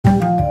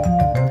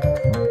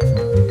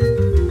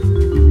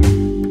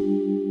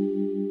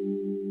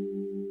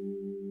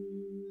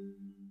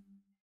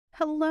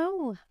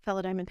Hello,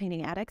 fellow diamond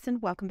painting addicts,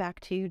 and welcome back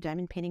to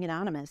Diamond Painting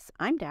Anonymous.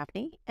 I'm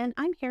Daphne, and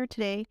I'm here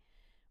today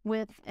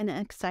with an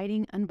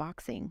exciting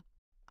unboxing.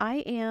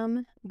 I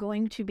am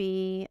going to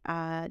be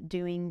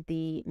doing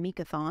the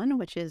Meekathon,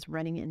 which is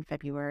running in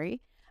February.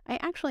 I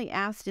actually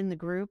asked in the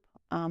group,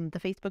 the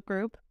Facebook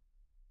group,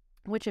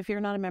 which if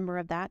you're not a member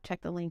of that,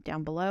 check the link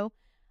down below.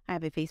 I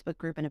have a Facebook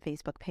group and a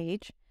Facebook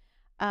page.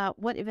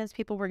 What events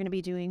people were going to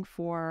be doing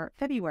for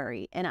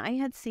February. And I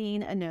had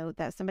seen a note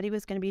that somebody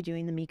was going to be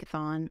doing the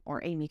Meekathon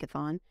or a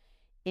Meekathon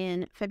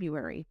in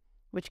February,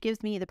 which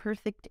gives me the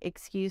perfect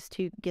excuse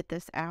to get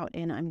this out.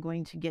 And I'm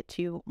going to get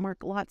to mark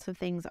lots of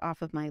things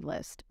off of my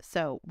list.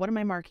 So what am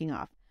I marking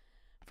off?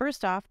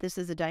 First off, this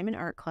is a Diamond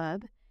Art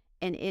Club,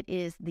 and it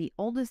is the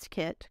oldest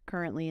kit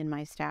currently in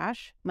my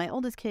stash. My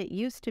oldest kit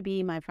used to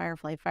be my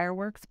Firefly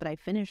Fireworks, but I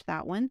finished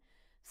that one.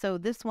 So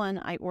this one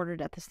I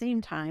ordered at the same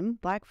time,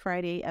 Black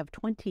Friday of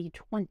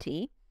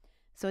 2020.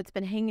 So it's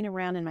been hanging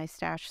around in my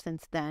stash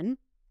since then.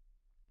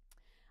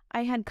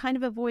 I had kind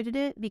of avoided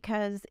it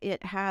because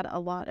it had a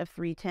lot of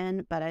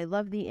 310, but I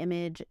love the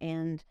image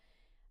and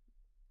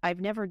I've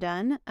never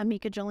done a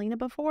Meekagelina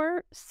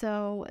before.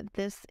 So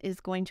this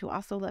is going to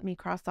also let me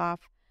cross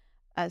off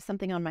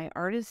something on my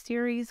artist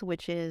series,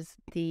 which is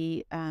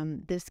the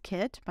this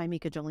kit by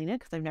Meekagelina,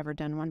 because I've never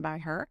done one by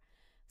her.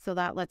 So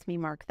that lets me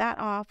mark that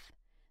off.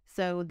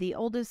 So the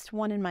oldest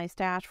one in my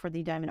stash for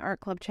the Diamond Art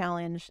Club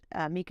Challenge,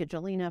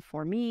 Meekagelina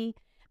for me,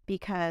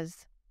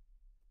 because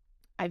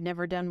I've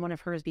never done one of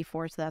hers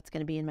before, so that's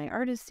going to be in my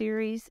artist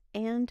series.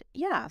 And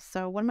yeah,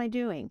 so what am I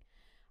doing?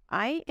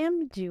 I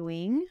am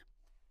doing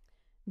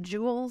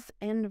Jules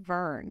and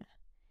Vern.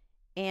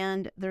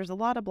 And there's a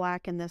lot of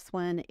black in this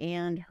one,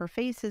 and her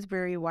face is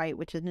very white,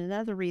 which is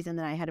another reason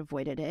that I had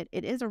avoided it.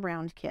 It is a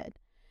round kit.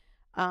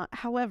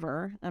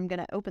 However, I'm going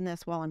to open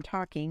this while I'm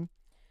talking.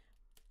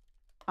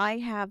 I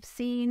have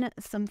seen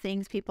some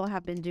things people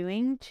have been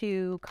doing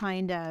to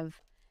kind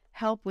of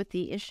help with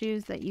the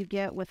issues that you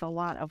get with a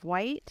lot of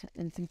white,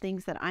 and some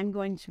things that I'm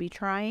going to be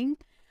trying,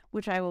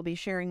 which I will be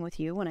sharing with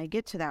you when I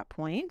get to that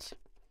point.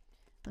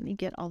 Let me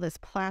get all this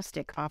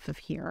plastic off of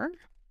here.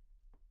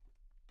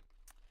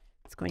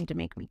 It's going to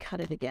make me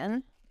cut it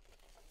again.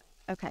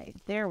 Okay,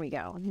 there we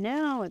go.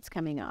 Now it's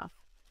coming off.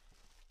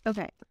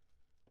 Okay,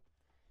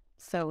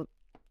 so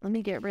let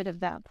me get rid of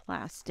that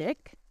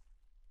plastic.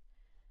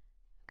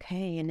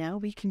 Okay, and now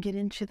we can get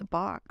into the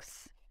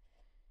box.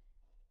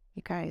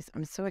 You guys,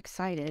 I'm so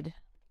excited.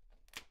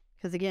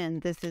 Because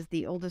again, this is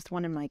the oldest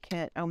one in my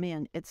kit. Oh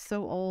man, it's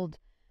so old.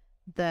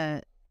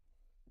 The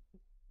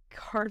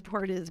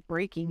cardboard is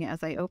breaking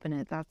as I open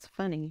it. That's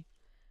funny.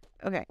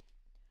 Okay.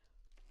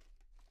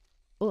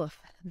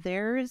 Oof,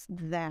 there's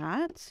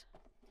that.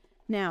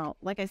 Now,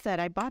 like I said,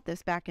 I bought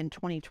this back in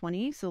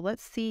 2020. So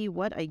let's see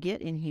what I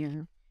get in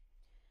here.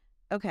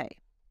 Okay,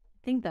 I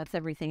think that's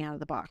everything out of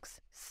the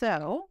box.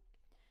 So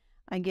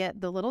I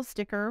get the little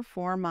sticker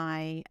for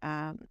my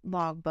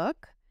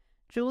logbook,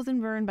 Jules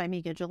and Vern by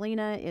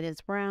Meekagelina. It is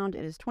round.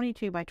 It is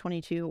 22 by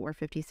 22 or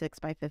 56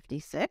 by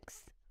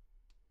 56.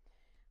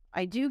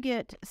 I do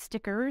get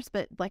stickers,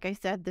 but like I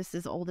said, this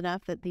is old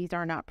enough that these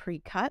are not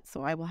pre-cut,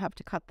 so I will have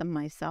to cut them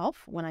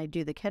myself when I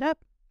do the kit up.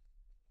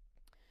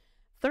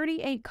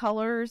 38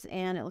 colors,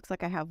 and it looks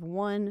like I have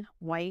one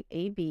white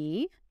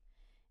AB.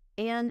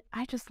 And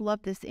I just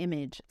love this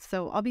image.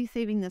 So I'll be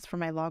saving this for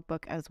my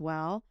logbook as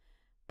well.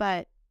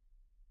 But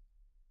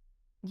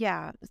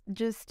yeah,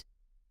 just,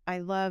 I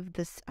love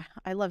this.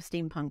 I love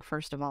steampunk,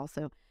 first of all.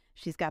 So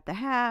she's got the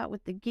hat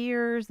with the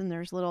gears, and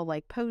there's little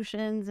like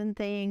potions and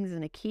things,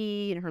 and a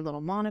key, and her little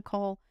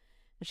monocle.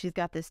 And she's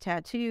got this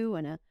tattoo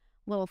and a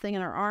little thing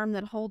in her arm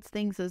that holds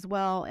things as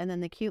well. And then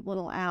the cute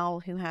little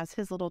owl who has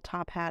his little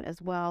top hat as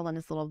well, and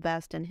his little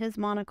vest and his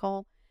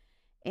monocle.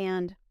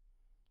 And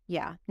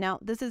yeah, now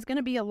this is going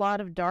to be a lot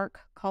of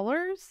dark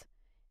colors.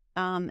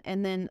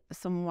 And then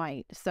some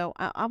white. So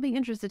I'll be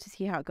interested to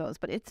see how it goes,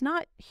 but it's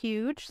not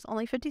huge. It's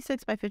only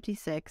 56 by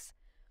 56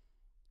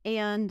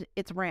 and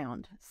it's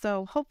round.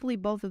 So hopefully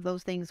both of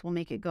those things will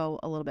make it go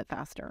a little bit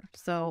faster.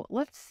 So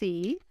let's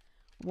see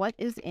what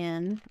is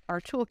in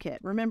our toolkit.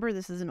 Remember,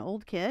 this is an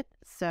old kit.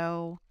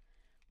 So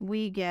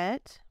we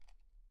get,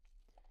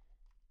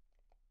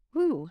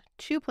 2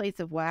 plates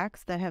of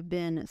wax that have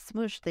been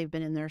smushed. They've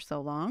been in there so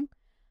long.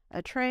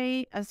 A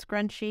tray, a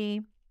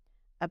scrunchie,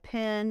 a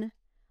pin,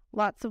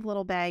 lots of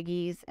little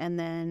baggies, and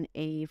then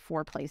a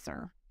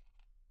 4-placer,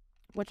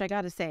 which I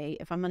got to say,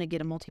 if I'm going to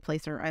get a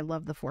multi-placer, I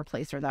love the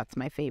 4-placer. That's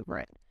my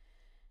favorite.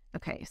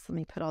 Okay, so let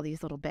me put all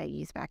these little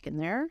baggies back in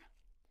there.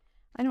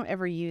 I don't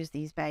ever use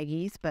these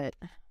baggies, but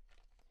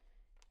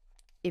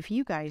if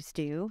you guys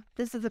do,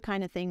 this is the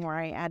kind of thing where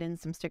I add in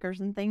some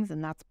stickers and things,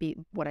 and that's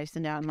what I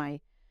send out in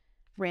my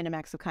random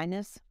acts of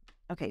kindness.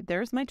 Okay,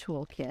 there's my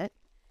toolkit.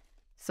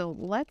 So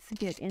let's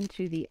get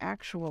into the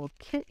actual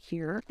kit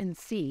here and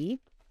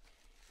see.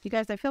 You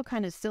guys, I feel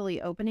kind of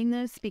silly opening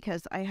this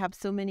because I have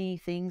so many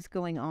things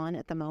going on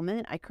at the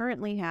moment. I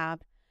currently have,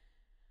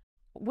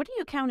 what do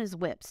you count as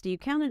whips? Do you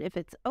count it if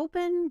it's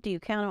open? Do you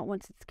count it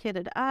once it's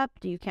kitted up?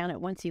 Do you count it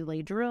once you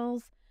lay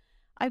drills?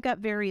 I've got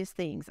various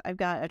things. I've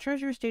got a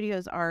Treasure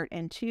Studios art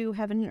and 2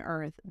 Heaven and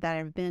Earth that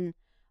have been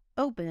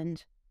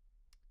opened,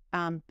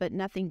 but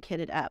nothing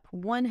kitted up.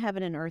 One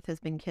Heaven and Earth has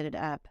been kitted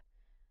up.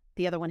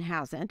 The other one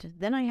hasn't.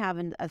 Then I have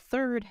a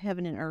third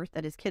Heaven and Earth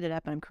that is kitted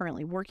up and I'm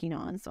currently working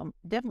on. So I'm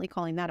definitely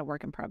calling that a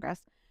work in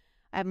progress.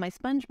 I have my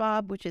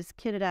SpongeBob, which is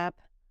kitted up,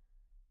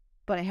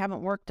 but I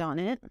haven't worked on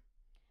it.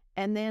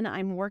 And then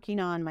I'm working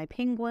on my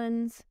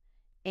penguins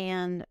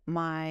and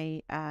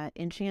my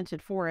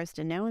Enchanted Forest.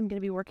 And now I'm going to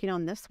be working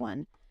on this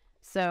one.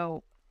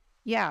 So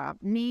yeah,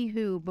 me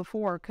who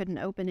before couldn't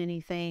open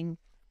anything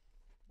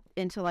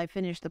until I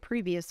finished the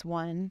previous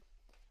one,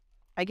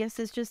 I guess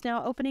it's just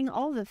now opening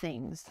all the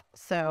things.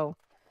 So,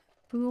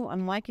 ooh,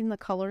 I'm liking the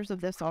colors of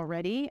this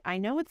already. I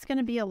know it's going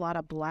to be a lot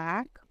of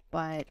black,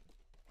 but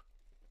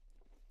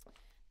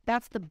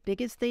that's the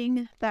biggest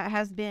thing that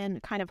has been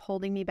kind of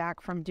holding me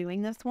back from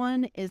doing this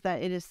one, is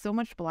that it is so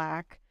much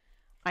black.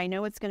 I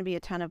know it's going to be a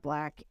ton of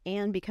black,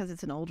 and because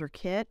it's an older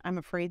kit, I'm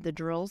afraid the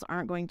drills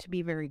aren't going to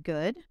be very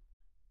good.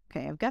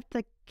 Okay, I've got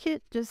the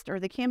kit or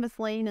the canvas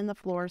laying in the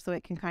floor so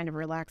it can kind of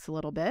relax a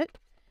little bit.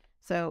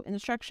 So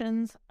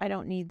instructions, I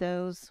don't need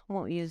those,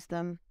 won't use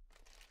them.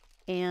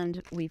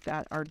 And we've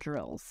got our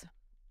drills.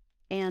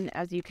 And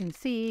as you can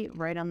see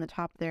right on the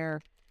top there,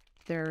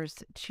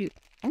 there's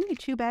only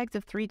 2 bags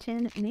of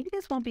 310. Maybe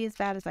this won't be as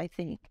bad as I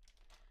think.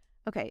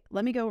 Okay,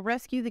 let me go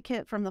rescue the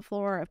kit from the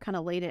floor. I've kind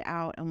of laid it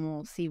out and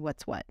we'll see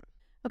what's what.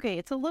 Okay,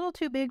 it's a little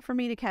too big for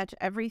me to catch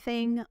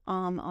everything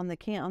on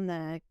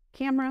the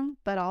camera,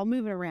 but I'll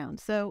move it around.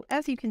 So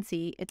as you can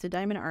see, it's a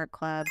Diamond Art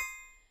Club.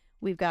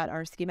 We've got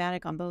our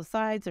schematic on both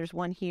sides. There's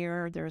one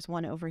here. There's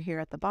one over here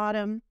at the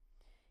bottom.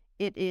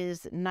 It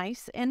is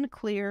nice and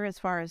clear as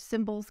far as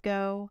symbols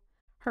go.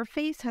 Her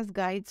face has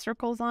guide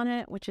circles on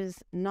it, which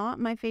is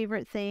not my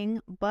favorite thing,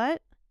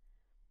 but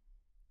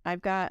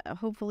I've got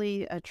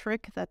hopefully a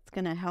trick that's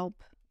going to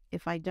help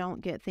if I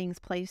don't get things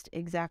placed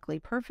exactly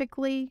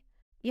perfectly.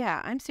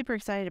 Yeah, I'm super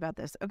excited about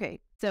this. Okay,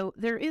 so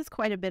there is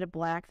quite a bit of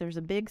black. There's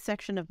a big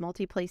section of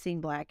multi-placing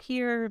black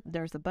here.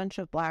 There's a bunch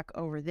of black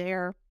over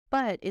there,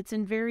 but it's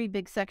in very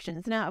big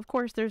sections. Now, of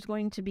course, there's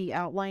going to be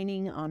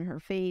outlining on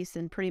her face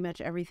and pretty much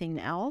everything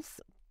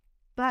else,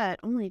 but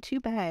only 2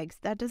 bags.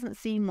 That doesn't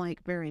seem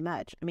like very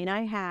much. I mean,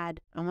 I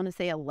want to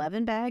say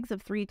 11 bags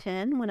of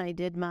 310 when I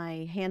did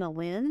my Hannah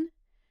Lynn,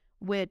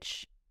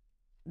 which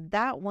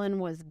that one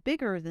was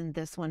bigger than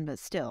this one, but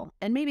still.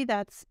 And maybe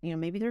that's,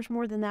 maybe there's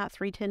more than that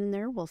 310 in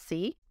there. We'll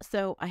see.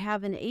 So I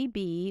have an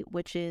AB,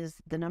 which is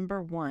the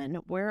number 1.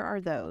 Where are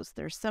those?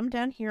 There's some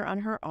down here on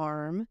her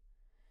arm.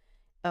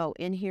 Oh,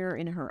 in here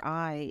in her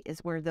eye is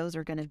where those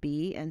are going to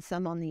be, and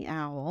some on the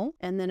owl.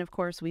 And then, of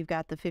course, we've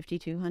got the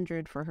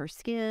 5200 for her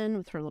skin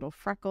with her little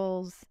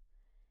freckles.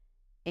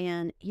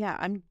 And yeah,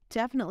 I'm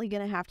definitely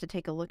going to have to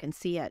take a look and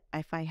see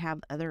if I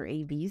have other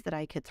ABs that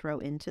I could throw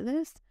into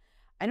this.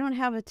 I don't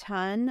have a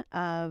ton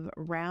of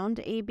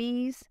round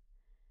ABs.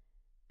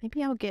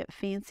 Maybe I'll get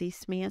fancy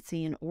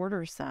smancy and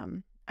order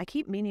some. I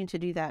keep meaning to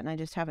do that and I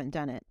just haven't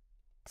done it.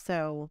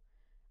 So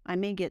I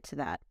may get to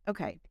that.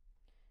 Okay.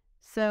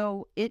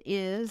 So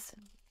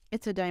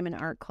it's a Diamond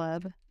Art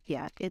Club.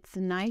 Yeah, it's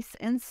nice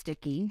and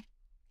sticky.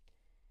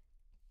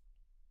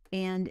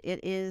 And it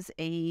is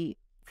a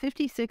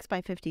 56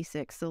 by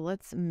 56. So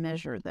let's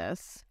measure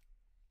this.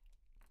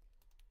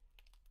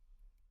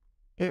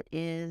 It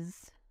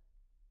is...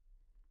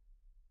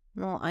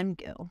 Well,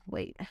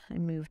 wait, I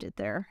moved it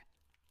there.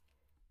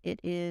 It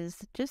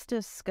is just a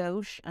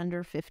skosh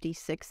under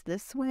 56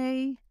 this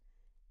way,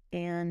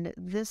 and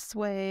this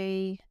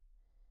way,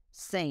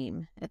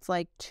 same. It's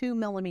like 2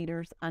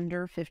 millimeters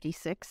under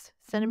 56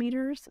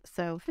 centimeters,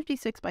 so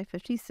 56 by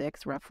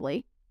 56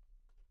 roughly.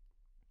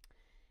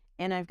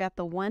 And I've got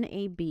the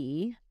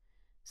 1AB,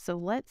 so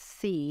let's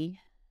see.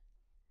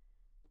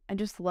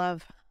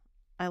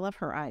 I love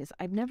her eyes.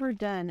 I've never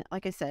done,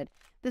 like I said,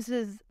 this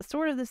is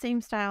sort of the same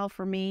style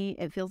for me.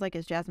 It feels like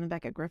it's Jasmine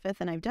Beckett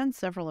Griffith, and I've done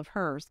several of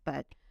hers,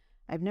 but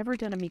I've never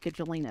done a Mika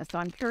Jelena, so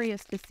I'm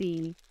curious to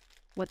see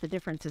what the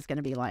difference is going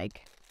to be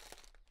like.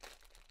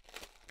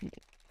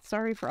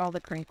 Sorry for all the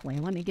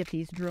crinkling. Let me get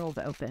these drills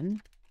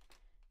open,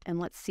 and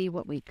let's see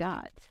what we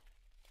got.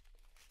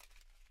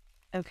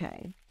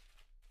 Okay.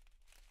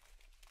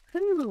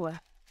 Whew.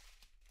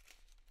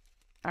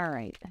 All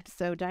right,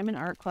 so Diamond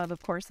Art Club,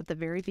 of course, at the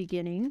very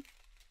beginning.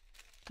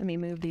 Let me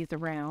move these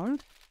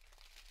around.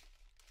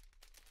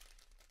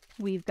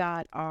 We've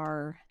got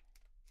our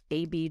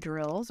AB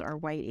drills, our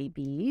white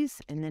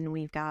ABs, and then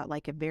we've got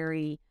like a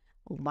very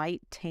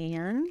light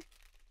tan,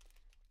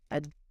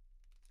 a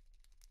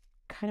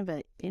kind of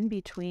a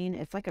in-between,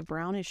 it's like a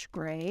brownish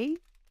gray,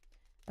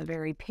 a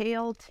very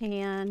pale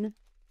tan,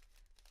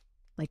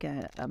 like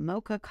a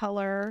mocha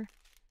color,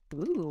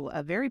 ooh,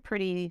 a very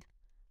pretty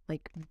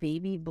like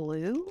baby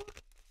blue,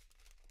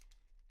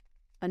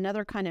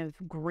 another kind of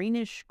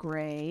greenish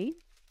gray,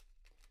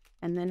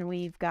 and then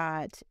we've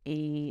got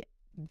a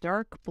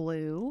dark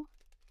blue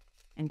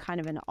and kind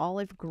of an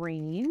olive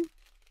green,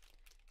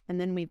 and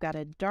then we've got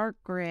a dark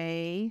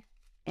gray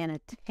and a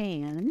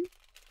tan,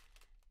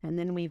 And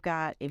then we've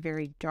got a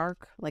very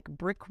dark, like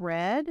brick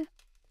red,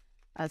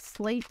 a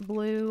slate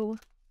blue,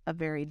 a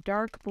very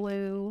dark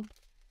blue.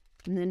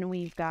 And then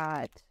we've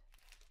got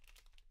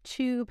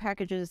 2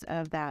 packages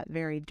of that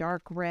very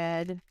dark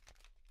red.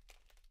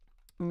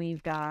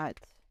 We've got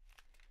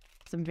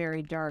some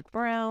very dark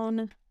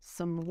brown,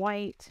 some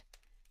white,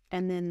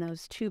 and then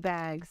those 2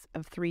 bags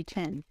of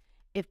 310.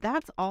 If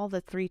that's all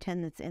the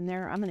 310 that's in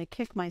there, I'm going to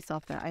kick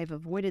myself that I've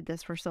avoided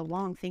this for so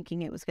long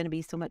thinking it was going to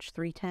be so much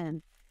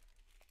 310.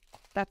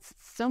 That's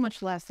so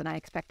much less than I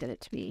expected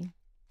it to be.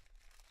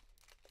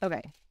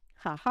 Okay.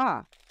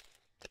 Haha.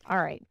 All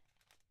right.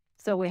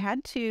 So we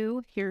had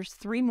 2. Here's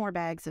 3 more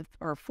bags of,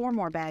 or 4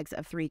 more bags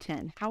of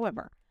 310.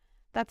 However,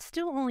 that's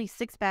still only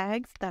 6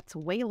 bags. That's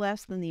way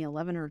less than the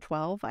 11 or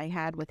 12 I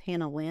had with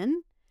Hannah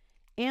Lynn.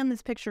 And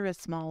this picture is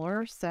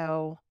smaller.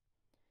 So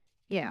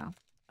yeah.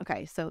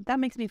 Okay. So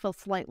that makes me feel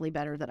slightly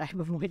better that I've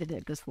avoided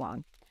it this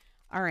long.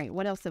 All right.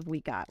 What else have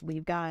we got?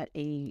 We've got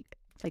a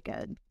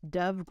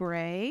dove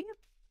gray.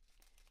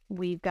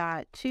 We've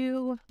got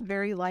 2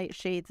 very light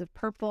shades of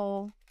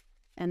purple,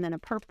 and then a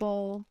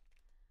purple,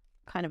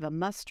 kind of a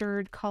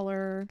mustard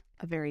color,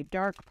 a very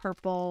dark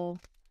purple,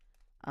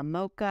 a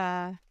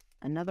mocha,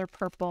 another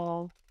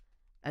purple,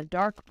 a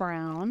dark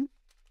brown.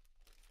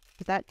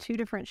 Is that 2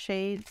 different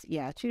shades?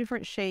 Yeah, 2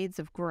 different shades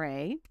of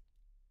gray.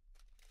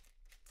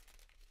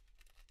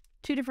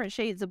 2 different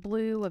shades of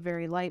blue, a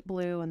very light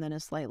blue, and then a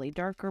slightly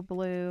darker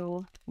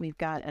blue. We've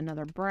got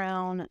another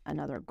brown,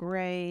 another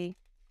gray.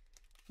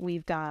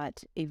 We've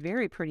got a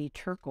very pretty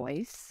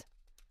turquoise,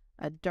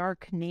 a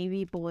dark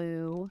navy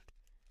blue,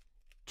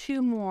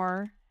 2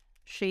 more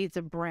shades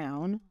of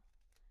brown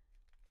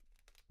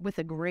with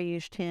a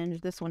grayish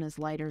tinge. This one is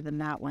lighter than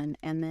that one,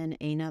 and then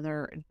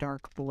another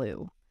dark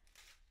blue.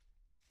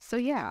 So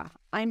yeah,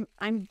 I'm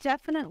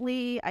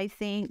definitely, I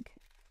think,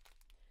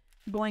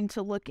 going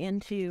to look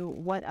into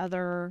what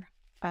other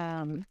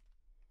ABs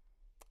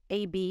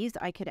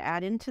I could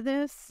add into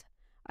this.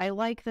 I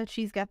like that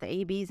she's got the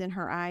ABs in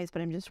her eyes,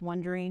 but I'm just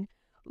wondering,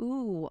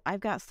 ooh,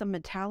 I've got some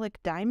metallic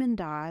diamond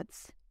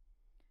dots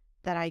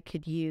that I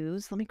could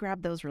use. Let me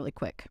grab those really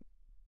quick.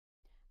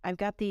 I've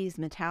got these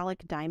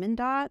metallic diamond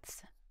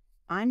dots.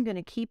 I'm going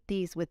to keep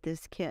these with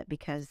this kit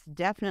because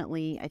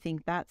definitely I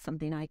think that's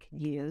something I could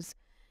use.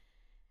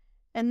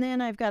 And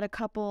then I've got a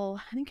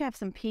couple, I think I have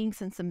some pinks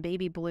and some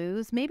baby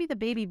blues. Maybe the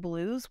baby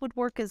blues would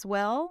work as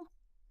well.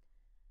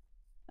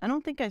 I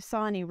don't think I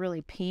saw any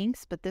really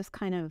pinks, but this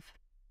kind of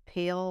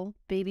pale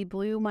baby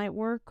blue might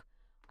work.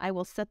 I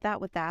will set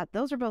that with that.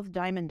 Those are both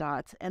diamond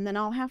dots. And then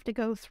I'll have to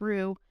go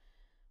through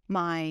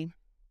my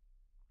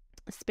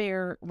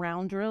spare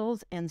round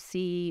drills and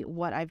see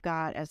what I've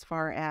got as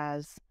far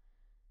as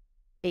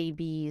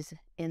ABs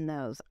in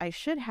those. I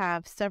should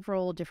have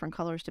several different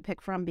colors to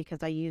pick from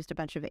because I used a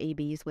bunch of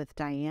ABs with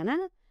Diana.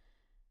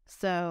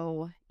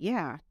 So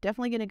yeah,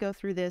 definitely going to go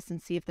through this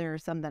and see if there are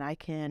some that I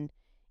can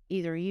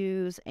either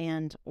use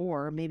and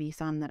or maybe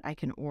some that I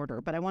can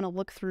order. But I want to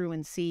look through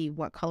and see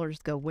what colors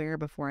go where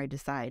before I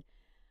decide.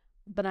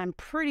 But I'm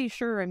pretty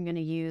sure I'm going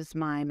to use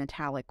my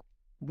metallic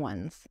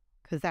ones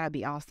because that would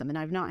be awesome. And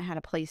I've not had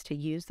a place to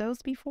use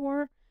those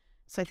before.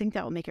 So I think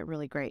that will make it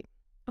really great.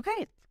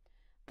 Okay,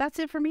 that's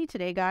it for me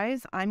today,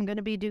 guys. I'm going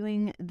to be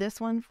doing this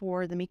one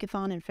for the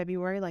Meekathon in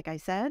February, like I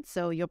said.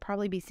 So you'll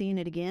probably be seeing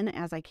it again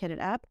as I kit it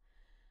up.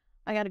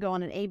 I got to go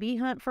on an AB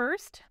hunt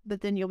first,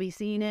 but then you'll be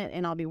seeing it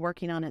and I'll be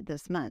working on it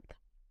this month.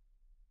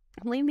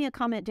 Leave me a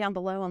comment down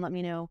below and let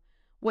me know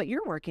what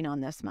you're working on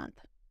this month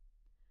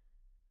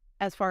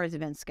as far as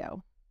events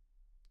go.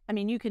 I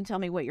mean, you can tell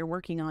me what you're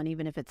working on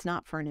even if it's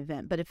not for an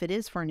event, but if it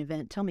is for an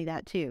event, tell me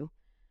that too.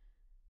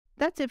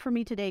 That's it for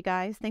me today,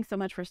 guys. Thanks so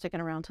much for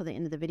sticking around till the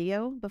end of the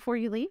video. Before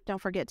you leave,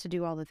 don't forget to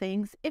do all the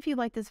things. If you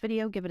like this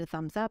video, give it a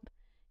thumbs up.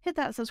 Hit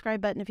that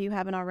subscribe button if you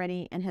haven't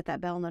already, and hit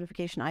that bell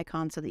notification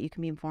icon so that you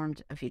can be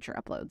informed of future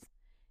uploads.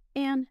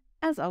 And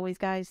as always,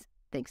 guys,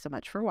 thanks so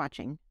much for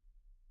watching.